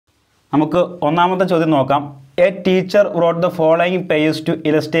നമുക്ക് ഒന്നാമത്തെ ചോദ്യം നോക്കാം. A teacher wrote the following pairs to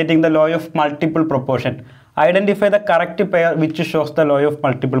illustrating the law of multiple proportion. Identify the correct pair which shows the law of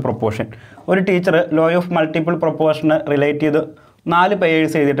multiple proportion. ഒരു teacher law of multiple പ്രൊപ്പോർഷന് relate ചെയ്ത് 4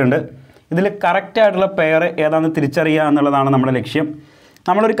 pairs എഴുതിയിട്ടുണ്ട്. ഇതിൽ കറക്റ്റായിട്ടുള്ള pair ഏതാണെന്ന് തിരിച്ചറിയുക എന്നുള്ളതാണ് നമ്മുടെ ലക്ഷ്യം.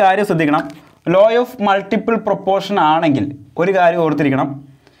 നമ്മളൊരു കാര്യം ശ്രദ്ധിക്കണം. ലോ ഓഫ് മൾട്ടിപ്പിൾ പ്രൊപ്പോർഷൻ ആണെങ്കിൽ ഒരു കാര്യം ഓർത്തിരിക്കണം.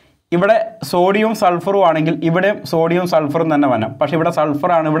 ഇവിടെ സോഡിയവും സൾഫറും ആണെങ്കിൽ ഇവിടെ സോഡിയവും സൾഫറും തന്നെ വരാം. പക്ഷേ ഇവിടെ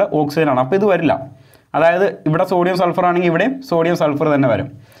സൾഫറാണ്, ഇവിടെ ഓക്സിജനാണ്. അപ്പോൾ ഇത് വരില്ല. അതായത് ഇവിടെ സോഡിയം സൾഫർ ആണെങ്കിൽ ഇവിടെയും സോഡിയം സൾഫർ തന്നെ വരും.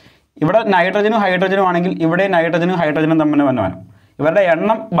 ഇവിടെ നൈട്രജനും ഹൈഡ്രജനും ആണെങ്കിൽ ഇവിടെ നൈട്രജനും ഹൈഡ്രജനും തമ്മിൽ തന്നെ വരും. ഇവരുടെ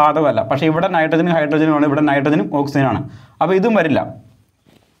എണ്ണം ബാധകമല്ല. പക്ഷേ ഇവിടെ നൈട്രജനും ഹൈഡ്രജനുമാണ്, ഇവിടെ നൈട്രജനും ഓക്സിജനാണ്. അപ്പോൾ ഇതും വരില്ല.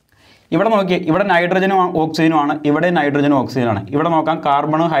 ഇവിടെ നോക്കി, ഇവിടെ നൈട്രജനും ഓക്സിജനുമാണ്, ഇവിടെ നൈട്രജനും ഓക്സിജനാണ്. ഇവിടെ നോക്കാം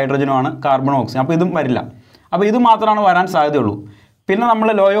കാർബണും ഹൈഡ്രജനുമാണ്, കാർബണും ഓക്സിജൻ. അപ്പോൾ ഇതും വരില്ല. അപ്പോൾ ഇത് മാത്രമാണ് വരാൻ സാധ്യതയുള്ളൂ. പിന്നെ നമ്മൾ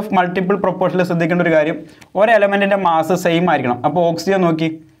ലോ ഓഫ് മൾട്ടിപ്പിൾ പ്രൊപ്പോർഷനിൽ ശ്രദ്ധിക്കേണ്ട ഒരു കാര്യം, ഒരു എലമെൻറ്റിൻ്റെ മാസ് സെയിം ആയിരിക്കണം. അപ്പോൾ ഓക്സിജൻ നോക്കി,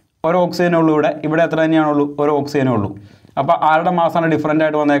 ഒരു ഓക്സിജനേ ഉള്ളൂ. ഇവിടെ എത്ര തന്നെയാണുള്ളൂ? ഒരു ഓക്സിജനേ ഉള്ളൂ. അപ്പോൾ ആരുടെ മാസാണ് ഡിഫറൻ്റ്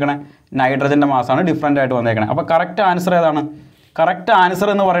ആയിട്ട് വന്നേക്കണേ? നൈട്രജൻ്റെ മാസാണ് ഡിഫറൻ്റ് ആയിട്ട് വന്നേക്കണേ. അപ്പോൾ കറക്റ്റ് ആൻസർ ഏതാണ്? കറക്റ്റ് ആൻസർ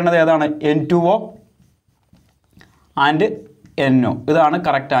എന്ന് പറയുന്നത് ഏതാണ്? N2O and NO. ഇതാണ്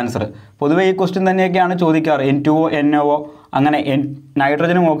കറക്റ്റ് ആൻസർ. പൊതുവേ ഈ ക്വസ്റ്റ്യൻ തന്നെയൊക്കെയാണ് ചോദിക്കാറ്. N2O NO അങ്ങനെ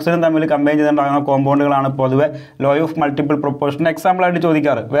നൈട്രജനും ഓക്സിജനും തമ്മിൽ കമ്പൈൻ ചെയ്തുണ്ടാകുന്ന കോമ്പൗണ്ടുകളാണ് പൊതുവെ ലോ ഓഫ് മൾട്ടിപ്പിൾ പ്രൊപ്പോർഷൻ എക്സാമ്പിളായിട്ട്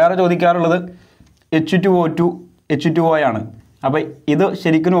ചോദിക്കാറ്. വേറെ ചോദിക്കാറുള്ളത് H2O2 H2O ആണ്. അപ്പോൾ ഇത്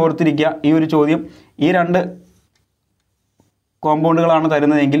ശരിക്കും ഓർത്തിരിക്കുക. ഈ ഒരു ചോദ്യം ഈ 2 കോമ്പൗണ്ടുകളാണ്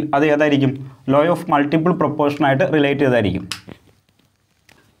തരുന്നതെങ്കിൽ അത് ഏതായിരിക്കും? Law of multiple പ്രൊപ്പോർഷനായിട്ട് relate ചെയ്തായിരിക്കും.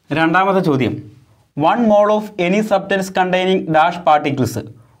 രണ്ടാമത്തെ ചോദ്യം, 1 മോൾ of any substance containing dash particles.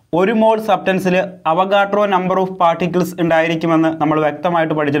 1 mall സബ്സ്റ്റൻസിൽ Avogadro number of particles ഉണ്ടായിരിക്കുമെന്ന് നമ്മൾ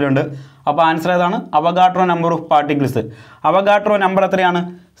വ്യക്തമായിട്ട് പഠിച്ചിട്ടുണ്ട്. അപ്പോൾ ആൻസർ ഏതാണ്? Avogadro number of particles. Avogadro number എത്രയാണ്?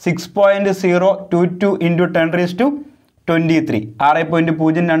 6.022 × 10⁻23.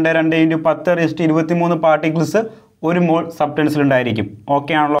 6.022 × 10⁻23 പാർട്ടിക്കിൾസ് 1 മോൾ സബ്സ്റ്റൻസിലുണ്ടായിരിക്കും.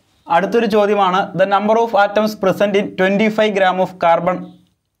 ഓക്കെ ആണല്ലോ. അടുത്തൊരു ചോദ്യമാണ്, the number of atoms present in 25 gram of carbon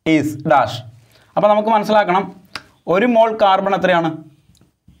is dash. അപ്പോൾ നമുക്ക് മനസ്സിലാക്കണം, 1 മോൾ കാർബൺ എത്രയാണ്?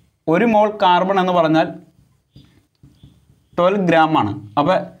 1 മോൾ കാർബൺ എന്ന് പറഞ്ഞാൽ 12 ഗ്രാം ആണ്.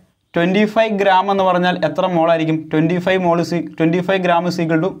 അപ്പോൾ 25 ഗ്രാം എന്ന് പറഞ്ഞാൽ എത്ര മോളായിരിക്കും? 25 ഗ്രാം ഇസ്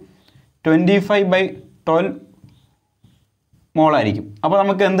ഈക്വൽ ടു 25/12 മോളായിരിക്കും. അപ്പോൾ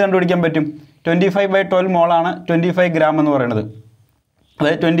നമുക്ക് എന്ത് കണ്ടുപിടിക്കാൻ പറ്റും? 25/12 മോളാണ് 25 ഗ്രാം എന്ന് പറയുന്നത്.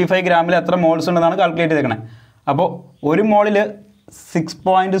 അതായത് 25 ഗ്രാമിൽ എത്ര മോൾസ് ഉണ്ടെന്നാണ് കാൽക്കുലേറ്റ് ചെയ്തേക്കണേ. അപ്പോൾ 1 മോളിൽ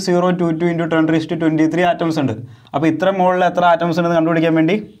 6.022 × 10⁻23 ആറ്റംസ് ഉണ്ട്. അപ്പോൾ ഇത്ര മോളിൽ എത്ര ആറ്റംസ് ഉണ്ടെന്ന് കണ്ടുപിടിക്കാൻ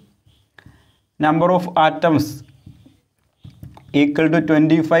വേണ്ടി number of atoms equal to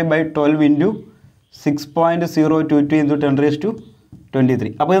 25/12 × 6.022 ×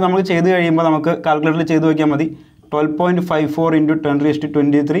 10⁻23. അപ്പോൾ ഇത് നമ്മൾ ചെയ്ത് കഴിയുമ്പോൾ നമുക്ക് കാൽക്കുലേറ്ററിൽ ചെയ്ത് നോക്കിയാൽ മതി. 12.54 ×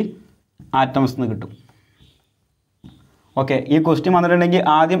 10⁻23 ആറ്റംസ് എന്ന് കിട്ടും. ഓക്കെ, ഈ ക്വസ്റ്റ്യൻ വന്നിട്ടുണ്ടെങ്കിൽ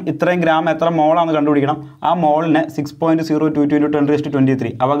ആദ്യം ഇത്രയും ഗ്രാം എത്ര മോളാണെന്ന് കണ്ടുപിടിക്കണം. ആ മോളിനെ 6.022 ×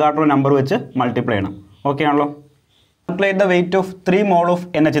 10⁻23 അവഗാഡ്രോ നമ്പർ വെച്ച് മൾട്ടിപ്ലൈ ചെയ്യണം. ഓക്കെ ആണല്ലോ. Calculate the weight of 3 mall of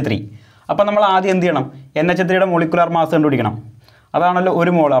NH3. അപ്പോൾ നമ്മൾ ആദ്യം എന്ത് ചെയ്യണം? NH3യുടെ മോളിക്കുലാർ മാസ് കണ്ടുപിടിക്കണം. അതാണല്ലോ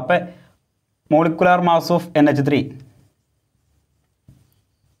 1 മോൾ. അപ്പോൾ molecular mass of NH3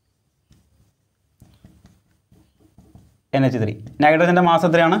 നൈട്രജൻ്റെ mass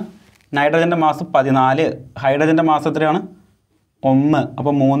എത്രയാണ്? നൈട്രജൻ്റെ മാസ് 14. ഹൈഡ്രജൻ്റെ മാസ് എത്രയാണ്? 1.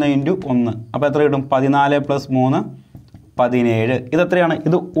 അപ്പോൾ 3 × 1. അപ്പോൾ എത്ര കിട്ടും? 14 + 3 17. ഇതെത്രയാണ്?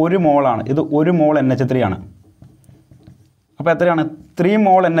 ഇത് 1 മോളാണ്. ഇത് 1 മോൾ NH3 ആണ്. അപ്പോൾ എത്രയാണ്? 3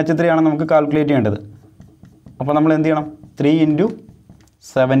 മോൾ NH3 ആണ് നമുക്ക് കാൽക്കുലേറ്റ് ചെയ്യേണ്ടത്. അപ്പോൾ നമ്മൾ എന്ത് ചെയ്യണം? 3 ×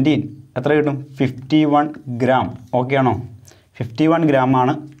 17 എത്ര കിട്ടും? 51 ഗ്രാം. ഓക്കെ ആണോ? 51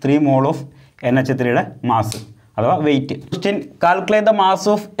 ഗ്രാമാണ് 3 മോൾ ഓഫ് NH3യുടെ മാസ് അഥവാ wait. Question, calculate the mass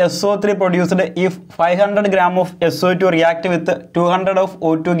of SO3 produced if 500 gram of SO2 react with 200 of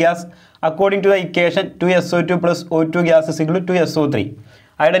O2 gas according to the equation 2SO2 + O2 gas is equal to 2SO3.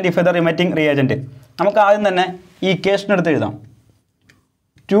 Identify the റിമൈറ്റിംഗ് reagent. നമുക്ക് ആദ്യം തന്നെ ഈ equation എടുത്ത് എഴുതാം.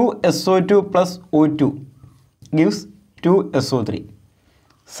 2SO2 + O2 gives 2SO3.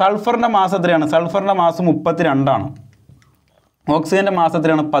 സൾഫറിൻ്റെ mass എത്രയാണ്? സൾഫറിൻ്റെ mass 32 ആണ്. ഓക്സിജൻ്റെ mass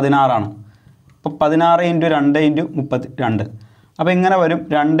എത്രയാണ്? 16 ആണ്. അപ്പോൾ 16 × 2 × 32. അപ്പോൾ ഇങ്ങനെ വരും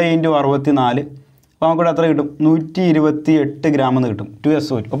 2 × 64. അപ്പോൾ നമുക്കിവിടെ എത്ര കിട്ടും? 128 ഗ്രാം എന്ന് കിട്ടും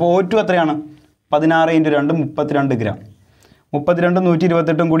 2SO2. അപ്പോൾ O2 എത്രയാണ്? 16 × 2 32 ഗ്രാം. 32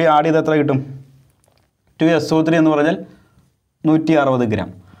 128 കൂടി ആഡ് ചെയ്ത് എത്ര കിട്ടും? 2SO3 എന്ന് പറഞ്ഞാൽ 160 ഗ്രാം.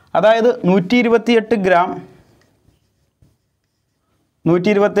 അതായത് 128 ഗ്രാം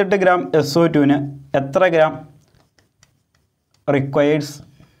SO2ന് എത്ര ഗ്രാം റിക്വയർഡ്സ്?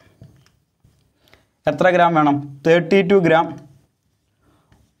 എത്ര ഗ്രാം വേണം? 32 ഗ്രാം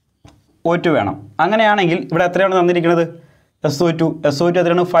O2 വേണം. അങ്ങനെയാണെങ്കിൽ ഇവിടെ എത്രയാണ് തന്നിരിക്കുന്നത്? SO2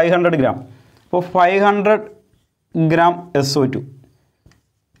 എത്രയാണ്? 500 ഗ്രാം. അപ്പോൾ 500 ഗ്രാം SO2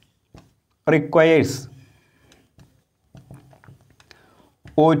 റിക്വയേഴ്സ്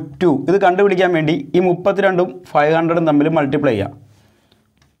O2. ഇത് കണ്ടുപിടിക്കാൻ വേണ്ടി ഈ 32ഉം 500ഉം തമ്മിൽ മൾട്ടിപ്ലൈ ചെയ്യാം.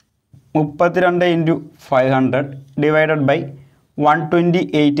 32 × 500 ഡിവൈഡഡ് ബൈ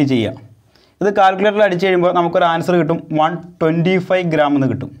 128 ചെയ്യുക. ഇത് കാൽക്കുലേറ്ററിൽ അടിച്ച് കഴിയുമ്പോൾ നമുക്കൊരു ആൻസർ കിട്ടും 125 ഗ്രാം എന്ന്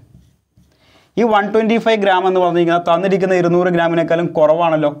കിട്ടും. ഈ 125 ഗ്രാം എന്ന് പറഞ്ഞു കഴിഞ്ഞാൽ തന്നിരിക്കുന്ന 200 ഗ്രാമിനേക്കാളും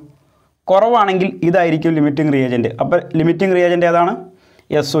കുറവാണല്ലോ. കുറവാണെങ്കിൽ ഇതായിരിക്കും ലിമിറ്റിംഗ് റിയേജൻറ്റ്. അപ്പോൾ ലിമിറ്റിംഗ് റിയേജൻറ്റ് ഏതാണ്?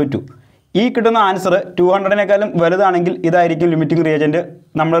 SO2. ഈ കിട്ടുന്ന ആൻസർ 200നേക്കാളും വലുതാണെങ്കിൽ ഇതായിരിക്കും ലിമിറ്റിംഗ് റിയേജൻറ്റ്.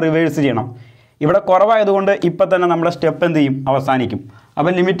 നമ്മൾ റിവേഴ്സ് ചെയ്യണം. ഇവിടെ കുറവായതുകൊണ്ട് ഇപ്പം തന്നെ നമ്മുടെ സ്റ്റെപ്പ് എന്ത് ചെയ്യും? അവസാനിക്കും.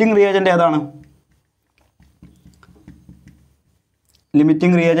 അപ്പോൾ ലിമിറ്റിംഗ് റിയേജൻറ്റ് ഏതാണ്?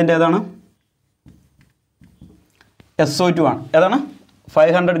 ലിമിറ്റിംഗ് റിയേജൻറ്റ് ഏതാണ്? SO2 ആണ്. ഏതാണ്?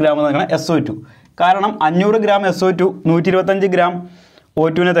 500 ഗ്രാം എന്ന് പറയുന്നത് SO2. കാരണം 500 ഗ്രാം SO2 125 ഗ്രാം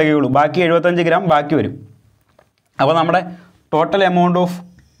O2നെ തികയുള്ളൂ. ബാക്കി 75 ഗ്രാം ബാക്കി വരും. അപ്പോൾ നമ്മുടെ ടോട്ടൽ എമൗണ്ട് ഓഫ്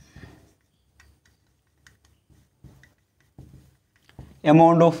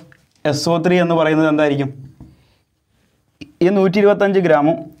SO3 എന്ന് പറയുന്നത് എന്തായിരിക്കും? ഈ 125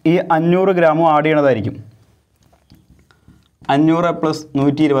 ഗ്രാമും ഈ 500 ഗ്രാമും ആഡ് ചെയ്യണതായിരിക്കും. 500 +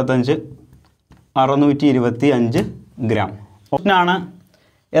 125 625 ഗ്രാം. ഓപ്ഷനാണ്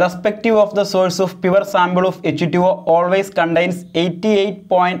irrespective of the source of pure sample of H2O always contains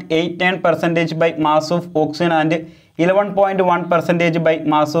 88.89% by mass of oxygen and 11.1% by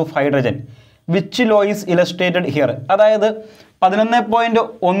mass of hydrogen. Which law is illustrated here? അതായത്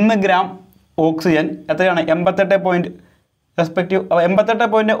 11.1 gram oxygen എത്രയാണ്?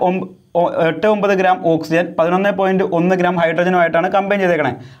 88.89 gram oxygen 11.1 gram ഹൈഡ്രജനുമായിട്ടാണ് combine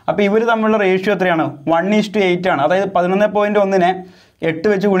ചെയ്തേക്കണേ. അപ്പോൾ ഇവർ തമ്മിലുള്ള ratio എത്രയാണ്? 1:8 ആണ്. അതായത് 11.1നെ 8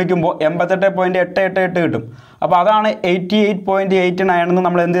 വെച്ച് ഗുണിക്കുമ്പോൾ 88.888 കിട്ടും. അപ്പോൾ അതാണ് 88.89 എന്ന്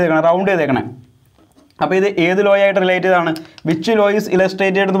നമ്മൾ എന്ത് ചെയ്തേക്കണം? റൗണ്ട് ചെയ്തേക്കണേ. അപ്പോൾ ഇത് ഏത് ലോ ആയിട്ട് റിലേറ്റ് ചെയ്താണ്? വിച്ച് ലോ ഈസ്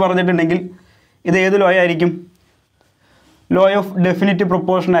ഇലസ്ട്രേറ്റഡ് എന്ന് പറഞ്ഞിട്ടുണ്ടെങ്കിൽ ഇത് ഏത് ലോ ആയിരിക്കും? ലോ ഓഫ് ഡെഫിനിറ്റ്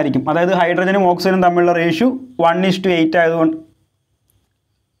പ്രൊപ്പോർഷൻ ആയിരിക്കും. അതായത് ഹൈഡ്രജനും ഓക്സിജനും തമ്മിലുള്ള റേഷ്യോ 1:8 ആയതുകൊണ്ട്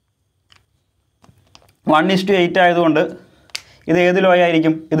 1:8 ആയതുകൊണ്ട് ഇത് ഏത് ലോ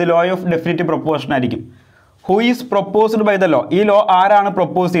ആയിരിക്കും? ഇത് ലോ ഓഫ് ഡെഫിനിറ്റ് പ്രൊപ്പോർഷൻ ആയിരിക്കും. Who is proposed by the law? ഈ ലോ ആരാണ്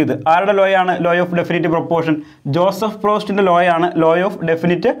പ്രൊപ്പോസ് ചെയ്ത്? ആരുടെ ലോ ആണ് law of definite proportion? Joseph പ്രോസ്റ്റിൻ്റെ law ആണ് law of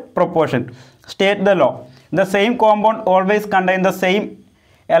definite proportion. State the law. The same compound always contain the same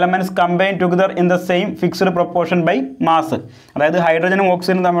elements combine together in the same fixed proportion by mass. അതായത് ഹൈഡ്രജനും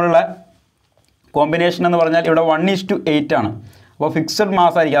ഓക്സിജനും തമ്മിലുള്ള combination എന്ന് പറഞ്ഞാൽ ഇവിടെ 1:8 ആണ്. അപ്പോൾ ഫിക്സഡ്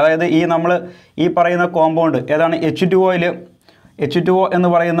മാസ് ആയിരിക്കും. അതായത് നമ്മൾ ഈ പറയുന്ന കോമ്പൗണ്ട് ഏതാണ്? H2O എന്ന്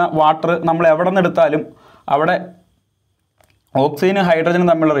പറയുന്ന വാട്ടർ നമ്മൾ എവിടെ നിന്ന് എടുത്താലും അവിടെ ഓക്സിജനും ഹൈഡ്രജനും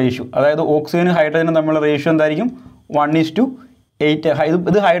തമ്മിലുള്ള റേഷ്യോ, അതായത് ഓക്സിജനും ഹൈഡ്രജനും തമ്മിലുള്ള റേഷ്യോ എന്തായിരിക്കും? 1:8.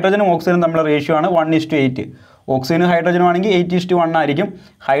 ഇത് ഹൈഡ്രജനും ഓക്സിജനും തമ്മിലുള്ള റേഷ്യോ ആണ് 1:8. ഓക്സിജനും ഹൈഡ്രജനും ആണെങ്കിൽ 8:1 ആയിരിക്കും.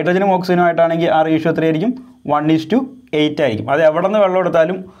 ഹൈഡ്രജനും ഓക്സിജനും ആയിട്ടാണെങ്കിൽ ആ റേഷ്യോ എത്രയായിരിക്കും? 1:8 ആയിരിക്കും. അത് എവിടെ നിന്ന് വെള്ളം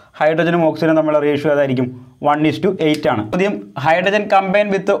എടുത്താലും ഹൈഡ്രജനും ഓക്സിജനും തമ്മിലുള്ള റേഷ്യോ അതായിരിക്കും 1:8 ആണ്. ആദ്യം hydrogen combine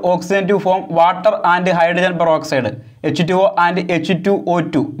with oxygen to form water and hydrogen peroxide H2O and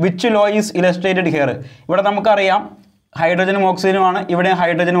H2O2. Which law is illustrated here? ഇവിടെ നമുക്കറിയാം ഹൈഡ്രജനും ഓക്സിജനുമാണ്. ഇവിടെ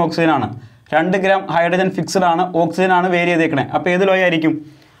ഹൈഡ്രജനും ഓക്സിജനാണ്. 2 ഗ്രാം ഹൈഡ്രജൻ ഫിക്സഡ് ആണ്, ഓക്സിജൻ ആണ് വേരി ചെയ്തേക്കണേ. അപ്പോൾ ഏത് ലോ ആയിരിക്കും?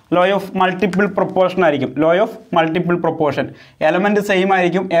 ലോ ഓഫ് മൾട്ടിപ്പിൾ പ്രൊപ്പോർഷൻ ആയിരിക്കും. Law of multiple proportion. Element same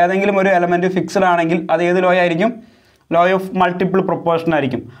ആയിരിക്കും. ഏതെങ്കിലും ഒരു എലമെൻറ്റ് ഫിക്സഡ് ആണെങ്കിൽ അത് ഏത് ലോ ആയിരിക്കും? ലോ ഓഫ് മൾട്ടിപ്പിൾ പ്രൊപ്പോർഷൻ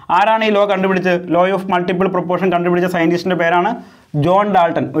ആയിരിക്കും. ആരാണ് ഈ ലോ കണ്ടുപിടിച്ചത്? ലോ ഓഫ് മൾട്ടിപ്പിൾ പ്രൊപ്പോർഷൻ കണ്ടുപിടിച്ച സയൻറ്റിസ്റ്റിൻ്റെ പേരാണ് ജോൺ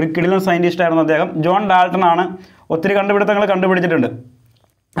ഡാൾട്ടൺ. ഒരു കിടിലൻ സയൻറ്റിസ്റ്റ് ആയിരുന്നു അദ്ദേഹം. ജോൺ ഡാൾട്ടൺ ആണ് ഒത്തിരി കണ്ടുപിടുത്തങ്ങൾ കണ്ടുപിടിച്ചിട്ടുണ്ട്.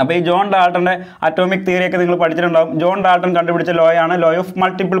 അപ്പോൾ ഈ ജോൺ ഡാൾട്ടൻ്റെ അറ്റോമിക് തിയറിയൊക്കെ നിങ്ങൾ പഠിച്ചിട്ടുണ്ടാകും. ജോൺ ഡാൾട്ടൺ കണ്ടുപിടിച്ച ലോ ആണ് ലോ ഓഫ്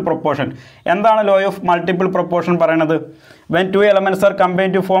മൾട്ടിപ്പിൾ പ്രൊപ്പോർഷൻ. എന്താണ് ലോ ഓഫ് മൾട്ടിപ്പിൾ പ്രൊപ്പോർഷൻ പറയുന്നത്? When two elements are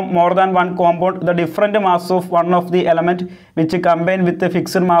combined to form more than one compound, the different mass of one of the element which combine with the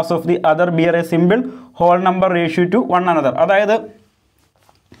fixed mass of the other bear a simple whole number ratio to one another. അതായത്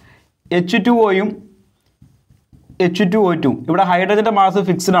H2Oയും H2O2 ഇവിടെ ഹൈഡ്രജൻ്റെ mass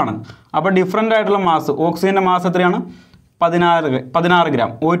fixed ആണ്. അപ്പോൾ different ആയിട്ടുള്ള mass, ഓക്സിജൻ്റെ mass എത്രയാണ്? 16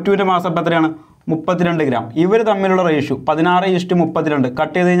 gram. O2ൻ്റെ mass അപ്പോൾ എത്രയാണ്? 32 gram. ഇവർ തമ്മിലുള്ള റേഷ്യോ 16:32.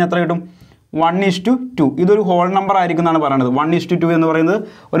 കട്ട് ചെയ്ത് കഴിഞ്ഞാൽ എത്ര കിട്ടും? 1:2. ഇതൊരു ഹോൾ നമ്പർ ആയിരിക്കും എന്നാണ് പറയുന്നത്. 1:2 എന്ന് പറയുന്നത്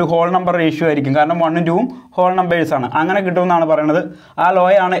ഒരു ഹോൾ നമ്പർ റേഷ്യോ ആയിരിക്കും. കാരണം 1ഉം 2ഉം ഹോൾ നമ്പേഴ്സാണ്. അങ്ങനെ കിട്ടുമെന്നാണ് പറയുന്നത്. ആ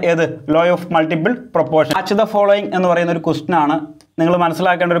ലോയാണ് ഏത്? Law of multiple proportion. Match the following എന്ന് പറയുന്ന ഒരു ക്വസ്റ്റ്യൻ ആണ്. നിങ്ങൾ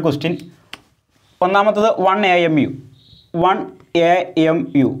മനസ്സിലാക്കേണ്ട ഒരു ക്വസ്റ്റ്യൻ. ഒന്നാമത്തത് 1 AMU.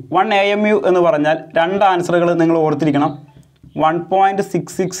 1 AMU എന്ന് പറഞ്ഞാൽ 2 ആൻസറുകൾ നിങ്ങൾ ഓർത്തിരിക്കണം.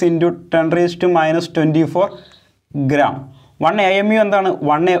 1.66 × 10⁻⁻24 ഗ്രാം. 1 AMU എന്താണ്?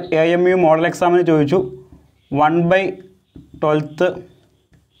 1 AMU മോഡൽ എക്സാമിന് ചോദിച്ചു 1/12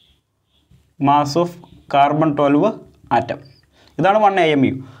 മാസ് ഓഫ് കാർബൺ 12 ആറ്റം. ഇതാണ് 1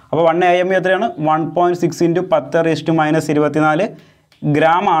 AMU. അപ്പോൾ 1 AMU എത്രയാണ്? 1.6 × 10⁻24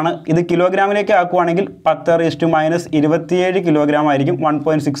 ഗ്രാം ആണ്. ഇത് കിലോഗ്രാമിലേക്ക് ആക്കുവാണെങ്കിൽ 10⁻27 കിലോഗ്രാം ആയിരിക്കും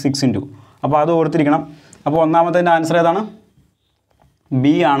 1.66 അപ്പോൾ അത് ഓർത്തിരിക്കണം. അപ്പോൾ ഒന്നാമത്തെ ആൻസർ ഏതാണ്?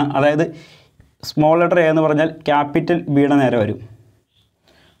 ബി ആണ്. അതായത് സ്മോൾ ലെറ്റർ എ എന്ന് പറഞ്ഞാൽ ക്യാപിറ്റൽ ബിയുടെ നേരെ വരും.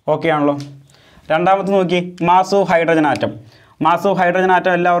 ഓക്കെ ആണല്ലോ. രണ്ടാമത്തെ നോക്കി, mass of hydrogen atom. Mass of hydrogen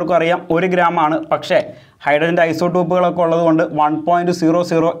atom എല്ലാവർക്കും അറിയാം 1 ഗ്രാം ആണ്. പക്ഷേ ഹൈഡ്രജൻ്റെ ഐസോടോപ്പുകളൊക്കെ ഉള്ളതുകൊണ്ട്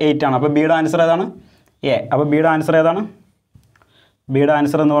 1.008 ആണ്. അപ്പോൾ ബിയുടെ ആൻസർ ഏതാണ്? എ. അപ്പോൾ ബിയുടെ ആൻസർ ഏതാണ്? ബിയുടെ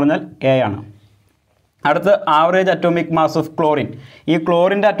ആൻസർ എന്ന് പറഞ്ഞാൽ എ ആണ്. അടുത്ത് average atomic mass of chlorine. ഈ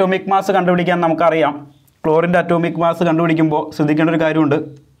ക്ലോറിൻ്റെ അറ്റോമിക് മാസ് കണ്ടുപിടിക്കാൻ നമുക്കറിയാം. ക്ലോറിൻ്റെ അറ്റോമിക് മാസ് കണ്ടുപിടിക്കുമ്പോൾ ശ്രദ്ധിക്കേണ്ട ഒരു കാര്യമുണ്ട്.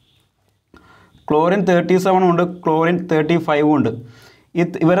 ക്ലോറിൻ 37 ഉണ്ട്, ക്ലോറിൻ 35 ഉണ്ട്.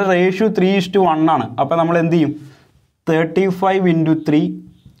 ഇവരുടെ റേഷ്യോ 3:1 ആണ്. അപ്പോൾ നമ്മൾ എന്ത് ചെയ്യും? 35 × 3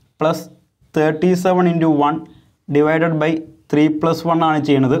 + 37 × 1 ഡിവൈഡഡ് ബൈ 3 + 1 ആണ്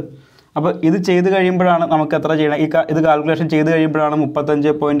ചെയ്യുന്നത്. അപ്പോൾ ഇത് ചെയ്ത് കഴിയുമ്പോഴാണ് നമുക്ക് എത്ര ചെയ്യണം? ഇത് കാൽക്കുലേഷൻ ചെയ്ത് കഴിയുമ്പോഴാണ്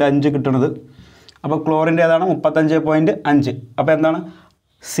 35.5 കിട്ടുന്നത്. അപ്പോൾ ക്ലോറിൻ്റെ ഏതാണ്? 35.5. അപ്പോൾ എന്താണ്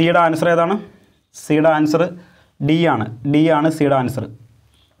സിയുടെ ആൻസർ? ഏതാണ് സിയുടെ ആൻസർ? ഡി ആണ്. ഡി ആണ് സിയുടെ ആൻസർ.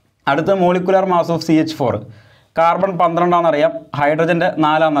 അടുത്ത molecular mass of CH4. Carbon 12 ആണെന്നറിയാം, ഹൈഡ്രജൻ്റെ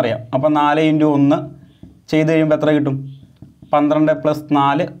 4 ആണെന്നറിയാം. അപ്പോൾ 4 × 1 ചെയ്ത് കഴിയുമ്പോൾ എത്ര കിട്ടും? 12 +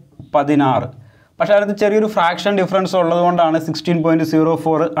 4 16. പക്ഷേ അതിനകത്ത് ചെറിയൊരു ഫ്രാക്ഷൻ ഡിഫറൻസ് ഉള്ളതുകൊണ്ടാണ്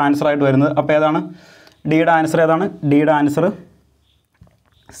 16.04 ആൻസർ ആയിട്ട് വരുന്നത്. അപ്പോൾ ഏതാണ് ഡിയുടെ ആൻസർ? ഏതാണ് ഡിയുടെ ആൻസർ?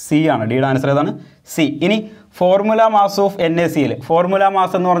 സി ആണ്. ഡിയുടെ ആൻസർ ഏതാണ്? സി. ഇനി formula mass of NaCl. Formula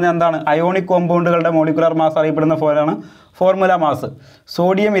mass എന്ന് പറഞ്ഞാൽ എന്താണ്? അയോണിക് കോമ്പൗണ്ടുകളുടെ മോളിക്കുലർ മാസ് അറിയപ്പെടുന്ന ഫോരാണ് ഫോർമുല മാസ്.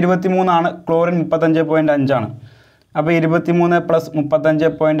 സോഡിയം 23 ആണ്, ക്ലോറിൻ 35.5 ആണ്. അപ്പോൾ 23 +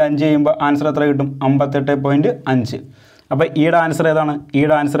 35.5 ചെയ്യുമ്പോൾ ആൻസർ എത്ര കിട്ടും? 58.5. അപ്പോൾ ഈയുടെ ആൻസർ ഏതാണ്?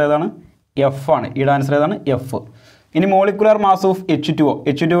 ഈയുടെ ആൻസർ ഏതാണ്? എഫ് ആണ്. ഈയുടെ ആൻസർ ഏതാണ്? എഫ്. ഇനി molecular mass of H2O.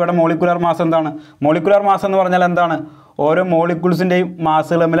 H2Oയുടെ molecular mass എന്താണ്? മോളിക്കുലർ മാസ് എന്ന് പറഞ്ഞാൽ എന്താണ്? ഓരോ മോളിക്യൂൾസിൻ്റെയും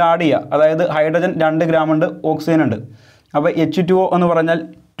മാസുകൾ തമ്മിൽ ആഡ് ചെയ്യുക. അതായത് ഹൈഡ്രജൻ 2 ഗ്രാം ഉണ്ട്, ഓക്സിജൻ ഉണ്ട്. അപ്പോൾ H2O എന്ന് പറഞ്ഞാൽ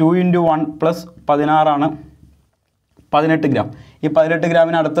 2 × 1 + 16 ആണ്, 18 ഗ്രാം. ഈ 18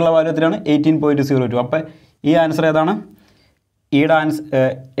 ഗ്രാമിന് അടുത്തുള്ള വാല്യൂ എത്രയാണ്? 18.02. അപ്പോൾ ഈ ആൻസർ ഏതാണ്? ഈയുടെ ആൻസർ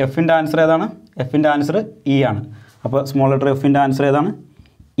എഫിൻ്റെ ആൻസർ ഏതാണ്? എഫിൻ്റെ ആൻസർ ഇ ആണ്. അപ്പോൾ സ്മോൾ ലെറ്റർ എഫിൻ്റെ ആൻസർ ഏതാണ്?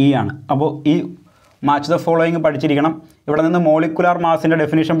 ഇ ആണ്. അപ്പോൾ ഈ മാച്ച് ദ ഫോളോയിങ് പഠിച്ചിരിക്കണം. ഇവിടെ നിന്ന് മോളിക്കുലാർ മാസിൻ്റെ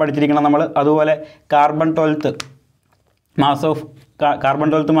ഡെഫിനിഷൻ പഠിച്ചിരിക്കണം നമ്മൾ. അതുപോലെ കാർബൺ 12 മാസ് ഓഫ് കാർബൺ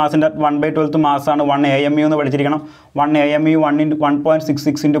 12 മാസിൻ്റെ 1/12 മാസാണ് 1 AMU എന്ന് പഠിച്ചിരിക്കണം. 1 AMU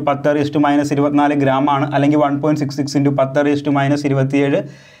 1.66 × 10⁻24 ഗ്രാം ആണ്, അല്ലെങ്കിൽ 1.66 × 10⁻27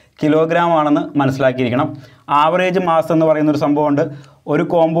 കിലോഗ്രാം ആണെന്ന് മനസ്സിലാക്കിയിരിക്കണം. ആവറേജ് മാസ് എന്ന് പറയുന്നൊരു സംഭവമുണ്ട്. ഒരു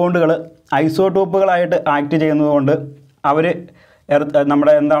കോമ്പൗണ്ടുകൾ ഐസോടോപ്പുകളായിട്ട് ആക്ട് ചെയ്യുന്നതുകൊണ്ട് അവർ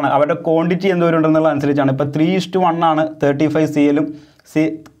നമ്മുടെ എന്താണ് അവരുടെ ക്വാണ്ടിറ്റി എന്തോരുണ്ടെന്നുള്ള അനുസരിച്ചാണ്. ഇപ്പോൾ 3:1 ആണ് 35Cl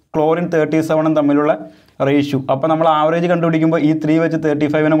ക്ലോറിൻ 37 തമ്മിലുള്ള റേഷ്യോ. അപ്പോൾ നമ്മൾ ആവറേജ് കണ്ടുപിടിക്കുമ്പോൾ ഈ 3 വെച്ച്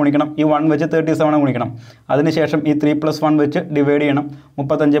 35നെ ഗുണിക്കണം, ഈ 1 വെച്ച് 37നെ ഗുണിക്കണം. അതിനുശേഷം ഈ 3 + 1 വെച്ച് ഡിവൈഡ് ചെയ്യണം,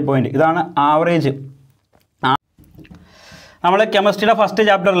 35 പോയിൻറ്റ്. ഇതാണ് ആവറേജ്. നമ്മൾ കെമിസ്ട്രിയുടെ ഫസ്റ്റ്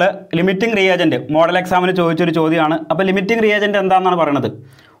ചാപ്റ്ററിൽ ലിമിറ്റിംഗ് റിയേജൻറ്റ് മോഡൽ എക്സാമിന് ചോദിച്ചൊരു ചോദ്യമാണ്. അപ്പോൾ ലിമിറ്റിംഗ് റിയേജൻറ്റ് എന്താണെന്നാണ് പറയുന്നത്?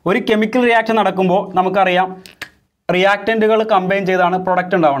 ഒരു കെമിക്കൽ റിയാക്ഷൻ നടക്കുമ്പോൾ നമുക്കറിയാം റിയാക്റ്റൻറ്റുകൾ കമ്പൈൻ ചെയ്താണ്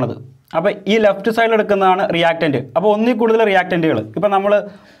പ്രൊഡക്റ്റ് ഉണ്ടാവുന്നത്. അപ്പോൾ ഈ ലെഫ്റ്റ് സൈഡിൽ എടുക്കുന്നതാണ് റിയാക്റ്റൻറ്റ്. അപ്പോൾ ഒന്നിൽ കൂടുതൽ റിയാക്റ്റൻറ്റുകൾ, ഇപ്പോൾ നമ്മൾ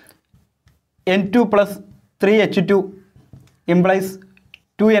N2 + 3H2 ഇംപ്ലൈസ്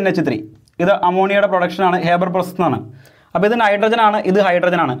 2NH3. ഇത് അമോണിയയുടെ പ്രൊഡക്ഷനാണ്, ഹേബർ പ്രോസസ്സാണ്. അപ്പോൾ ഇത് നൈട്രജനാണ്, ഇത്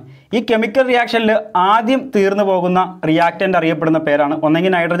ഹൈഡ്രജനാണ്. ഈ കെമിക്കൽ റിയാക്ഷനിൽ ആദ്യം തീർന്നു പോകുന്ന റിയാക്റ്റൻ്റ് അറിയപ്പെടുന്ന പേരാണ്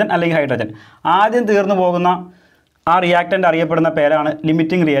ഒന്നെങ്കിൽ നൈട്രജൻ അല്ലെങ്കിൽ ഹൈഡ്രജൻ. ആദ്യം തീർന്നു പോകുന്ന ആ റിയാക്റ്റൻ്റ് അറിയപ്പെടുന്ന പേരാണ്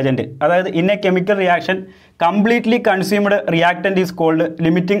ലിമിറ്റിംഗ് റിയേജൻറ്റ്. അതായത് in A chemical reaction completely consumed reactant is called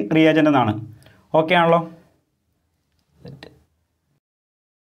limiting reagent എന്നാണ്. ഓക്കെ ആണല്ലോ.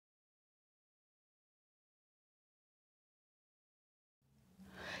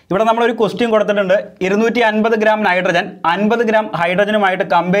 ഇവിടെ നമ്മളൊരു ക്വസ്റ്റ്യൻ കൊടുത്തിട്ടുണ്ട്. 250 ഗ്രാം നൈട്രജൻ 50 ഗ്രാം ഹൈഡ്രജനുമായിട്ട്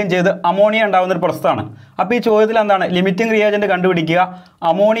കമ്പൈൻ ചെയ്ത് അമോണിയ ഉണ്ടാകുന്ന ഒരു പ്രോസസ്സാണ്. അപ്പോൾ ഈ ചോദ്യത്തിൽ എന്താണ്? ലിമിറ്റിംഗ് റിയേജൻറ്റ് കണ്ടുപിടിക്കുക,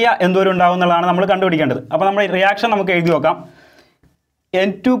 അമോണിയ എന്തോരം ഉണ്ടാകും എന്നുള്ളതാണ് നമ്മൾ കണ്ടുപിടിക്കേണ്ടത്. അപ്പോൾ നമ്മുടെ റിയാക്ഷൻ നമുക്ക് എഴുതി നോക്കാം.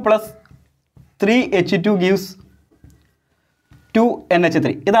 N2 + 3H2 gives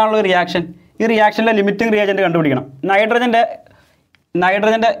 2NH3. ഇതാണല്ലോ റിയാക്ഷൻ. ഈ റിയാക്ഷനിലെ ലിമിറ്റിംഗ് റിയേജൻറ്റ് കണ്ടുപിടിക്കണം.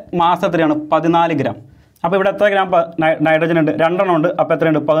 നൈട്രജൻ്റെ മാസ് എത്രയാണ്? 14 ഗ്രാം. അപ്പോൾ ഇവിടെ എത്ര ഗ്രാം നൈട്രജൻ ഉണ്ട്? 2 എണ്ണം ഉണ്ട്. അപ്പോൾ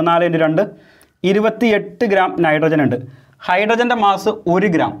എത്രയുണ്ട്? 14 × 2 28 ഗ്രാം നൈട്രജൻ ഉണ്ട്. ഹൈഡ്രജൻ്റെ മാസ് 1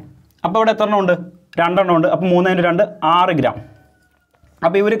 ഗ്രാം. അപ്പോൾ ഇവിടെ എത്ര എണ്ണം ഉണ്ട്? 2 എണ്ണം ഉണ്ട്. അപ്പോൾ 3 × 2 6 ഗ്രാം.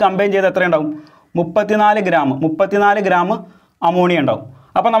 അപ്പോൾ ഇവർ കമ്പൈൻ ചെയ്ത് എത്ര ഉണ്ടാവും? 34 ഗ്രാം അമോണിയ ഉണ്ടാവും.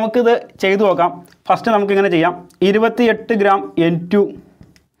 അപ്പോൾ നമുക്കിത് ചെയ്തു നോക്കാം. ഫസ്റ്റ് നമുക്കിങ്ങനെ ചെയ്യാം. 28 gram N2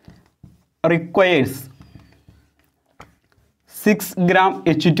 requires 6 gram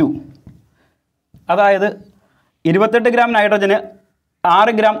H2. അതായത് 28 ഗ്രാം നൈട്രജന്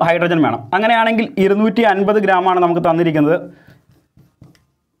 6 ഗ്രാം ഹൈഡ്രജൻ വേണം. അങ്ങനെയാണെങ്കിൽ 250 ഗ്രാമാണ് നമുക്ക് തന്നിരിക്കുന്നത്.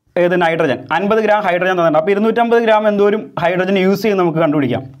 ഏത് നൈട്രജൻ 50 ഗ്രാം ഹൈഡ്രജൻ തന്നിട്ടുണ്ട്. അപ്പോൾ 250 ഗ്രാം എന്തോരം ഹൈഡ്രജൻ യൂസ് ചെയ്യും നമുക്ക്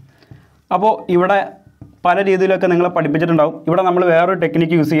കണ്ടുപിടിക്കാം. അപ്പോൾ ഇവിടെ പല രീതിയിലൊക്കെ നിങ്ങളെ പഠിപ്പിച്ചിട്ടുണ്ടാവും. ഇവിടെ നമ്മൾ വേറൊരു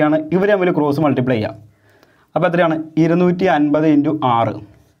ടെക്നിക്ക് യൂസ് ചെയ്യുകയാണ്. ഇവർ തമ്മിൽ ക്രോസ് മൾട്ടിപ്ലൈ ചെയ്യാം. അപ്പോൾ എത്രയാണ് 250 × 6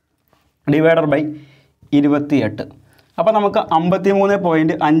 ഡിവൈഡർ ബൈ 28. അപ്പോൾ നമുക്ക്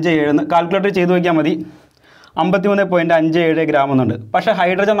 53.57 കാൽക്കുലേറ്റർ ചെയ്ത് വയ്ക്കാൻ മതി. 53.57 ഗ്രാം എന്നുണ്ട്. പക്ഷേ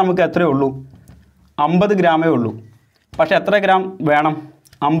ഹൈഡ്രജൻ നമുക്ക് എത്രയേ ഉള്ളൂ? 50 ഗ്രാമേ ഉള്ളൂ. പക്ഷേ എത്ര ഗ്രാം വേണം?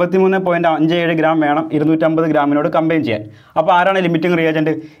 53.57 ഗ്രാം വേണം 250 ഗ്രാമിനോട് കമ്പൈൻ ചെയ്യാൻ. അപ്പോൾ ആരാണ് ലിമിറ്റിംഗ്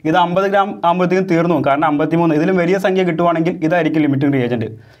റിയേജൻറ്റ്? ഇത് 50 ഗ്രാം ആകുമ്പോഴത്തേക്കും തീർന്നു. കാരണം 53 ഇതിലും വലിയ സംഖ്യ കിട്ടുവാണെങ്കിൽ ഇതായിരിക്കും ലിമിറ്റിംഗ് റിയേജൻറ്റ്.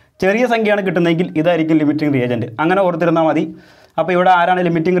 ചെറിയ സംഖ്യയാണ് കിട്ടുന്നതെങ്കിൽ ഇതായിരിക്കും ലിമിറ്റിംഗ് റിയേജൻറ്റ്. അങ്ങനെ ഓർത്തിരുന്നാൽ മതി. അപ്പോൾ ഇവിടെ ആരാണ്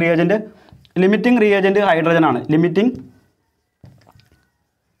limiting reagent? Limiting reagent hydrogen ആണ്. ലിമിറ്റിംഗ്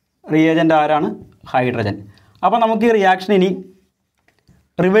റിയേജൻറ്റ് ആരാണ്? ഹൈഡ്രജൻ. അപ്പോൾ നമുക്ക് ഈ റിയാക്ഷൻ ഇനി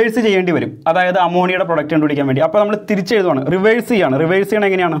റിവേഴ്സ് ചെയ്യേണ്ടി വരും. അതായത് അമോണിയയുടെ പ്രൊഡക്റ്റ് കണ്ടുപിടിക്കാൻ വേണ്ടി. അപ്പോൾ നമ്മൾ തിരിച്ചെഴുതുവാണ്. റിവേഴ്സ് ചെയ്യാണ്. റിവേഴ്സ് ചെയ്യണം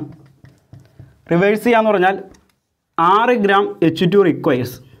എങ്ങനെയാണ്? റിവേഴ്സ് ചെയ്യാന്ന് പറഞ്ഞാൽ 6 gram H2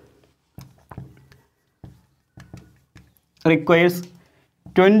 requires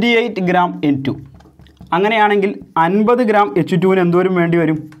 28 gram N2. അങ്ങനെയാണെങ്കിൽ 50 ഗ്രാം H2ന് എന്തോരം വേണ്ടി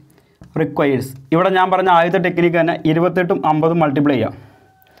വരും? റിക്വയേഴ്സ്. ഇവിടെ ഞാൻ പറഞ്ഞ ആദ്യത്തെ ടെക്നിക്ക് തന്നെ 28ഉം 50ഉം മൾട്ടിപ്ലൈ ചെയ്യാം.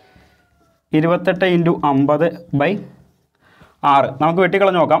 28 × 50/6 നമുക്ക്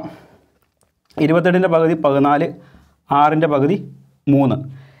വെട്ടിക്കളഞ്ഞ് നോക്കാം. 28ൻ്റെ പകുതി 14, 6ൻ്റെ പകുതി 3.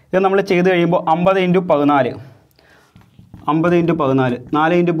 ഇത് നമ്മൾ ചെയ്ത് കഴിയുമ്പോൾ 50 × 14 4 × 0 0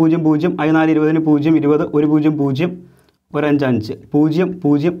 5 4 20 0 20 1 0 0 1 5 5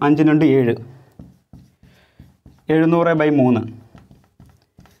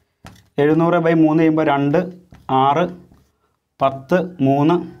 0 0 5 2 7 700/3 700/3 ചെയ്യുമ്പോൾ 2 6 10 3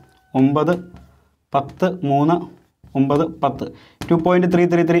 9 10 3 9 10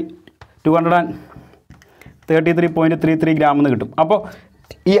 2.333 233.33 ഗ്രാം എന്ന് കിട്ടും. അപ്പോൾ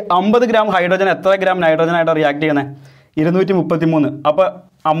ഈ 50 ഗ്രാം ഹൈഡ്രജൻ എത്ര ഗ്രാം നൈട്രജനായിട്ട് റിയാക്ട് ചെയ്യുന്നത്? 233. അപ്പോൾ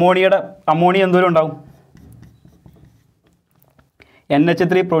അമോണിയ എന്തോരം ഉണ്ടാവും?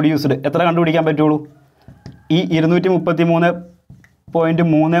 NH3 പ്രൊഡ്യൂസ്ഡ് എത്ര കണ്ടുപിടിക്കാൻ പറ്റുള്ളൂ? ഈ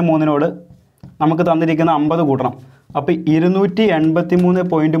 233.33നോട് നമുക്ക് തന്നിരിക്കുന്ന 50 കൂട്ടണം. അപ്പോൾ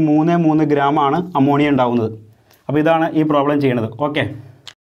 283.33 ഗ്രാമാണ് അമോണിയ ഉണ്ടാവുന്നത്. അപ്പോൾ ഇതാണ് ഈ പ്രോബ്ലം ചെയ്യുന്നത്. ഓക്കെ.